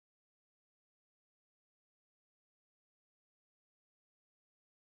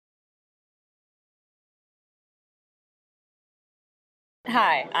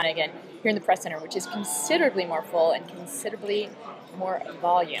Hi, Anna again, here in the Press Center, which is considerably more full and considerably more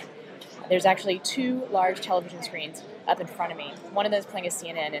volume. There's actually two large television screens up in front of me. One of those playing a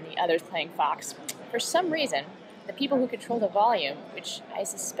CNN and the other is playing Fox. For some reason, the people who control the volume, which I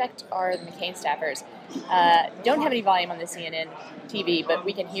suspect are the McCain staffers, don't have any volume on the CNN TV, but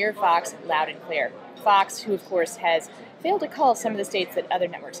we can hear Fox loud and clear. Fox, who of course has failed to call some of the states that other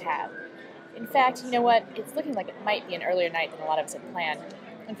networks have. In fact, you know what? It's looking like it might be an earlier night than a lot of us had planned.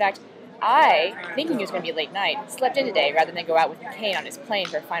 In fact, I, thinking it was going to be a late night, slept in today rather than go out with McCain on his plane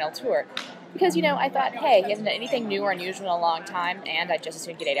for a final tour. Because, I thought, hey, he hasn't done anything new or unusual in a long time, and I'd just as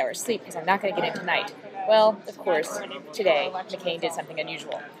soon get 8 hours sleep because I'm not going to get in tonight. Well, of course, today, McCain did something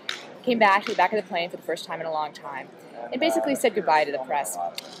unusual. Came back to the back of the plane for the first time in a long time, and basically said goodbye to the press.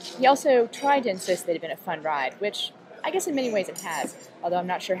 He also tried to insist that it had been a fun ride, which I guess in many ways it has, although I'm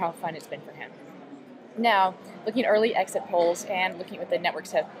not sure how fun it's been for him. Now, looking at early exit polls and looking at what the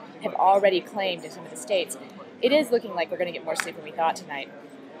networks have already claimed in some of the states, it is looking like we're going to get more sleep than we thought tonight.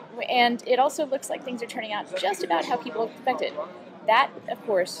 And it also looks like things are turning out just about how people expected. That, of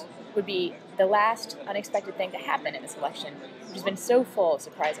course, would be the last unexpected thing to happen in this election, which has been so full of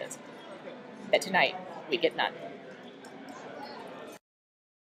surprises that tonight we get none.